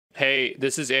Hey,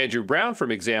 this is Andrew Brown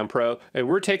from ExamPro, and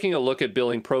we're taking a look at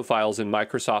billing profiles in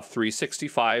Microsoft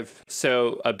 365.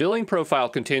 So, a billing profile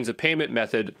contains a payment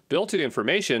method, bill-to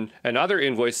information, and other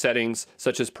invoice settings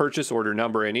such as purchase order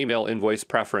number and email invoice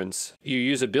preference. You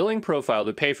use a billing profile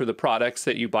to pay for the products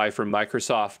that you buy from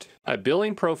Microsoft. A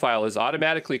billing profile is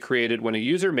automatically created when a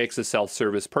user makes a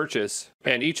self-service purchase,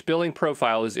 and each billing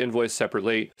profile is invoiced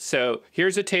separately. So,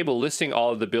 here's a table listing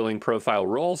all of the billing profile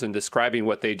roles and describing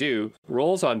what they do.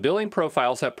 Roles on billing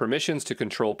profiles have permissions to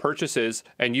control purchases,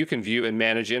 and you can view and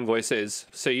manage invoices.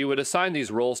 So you would assign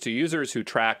these roles to users who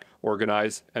track,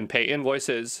 organize, and pay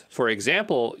invoices. For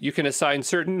example, you can assign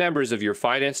certain members of your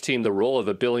finance team the role of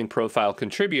a billing profile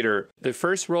contributor. The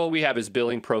first role we have is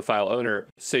billing profile owner,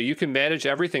 so you can manage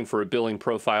everything for a billing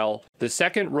profile. The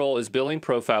second role is billing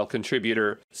profile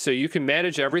contributor, so you can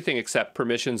manage everything except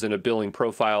permissions in a billing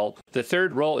profile. The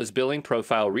third role is billing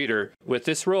profile reader. With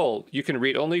this role, you can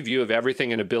read-only view of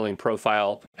everything in a billing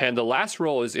profile. And the last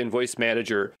role is invoice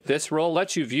manager. This role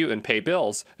lets you view and pay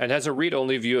bills, and has a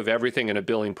read-only view of everything in a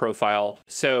billing profile.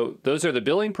 So those are the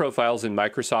billing profiles in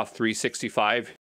Microsoft 365.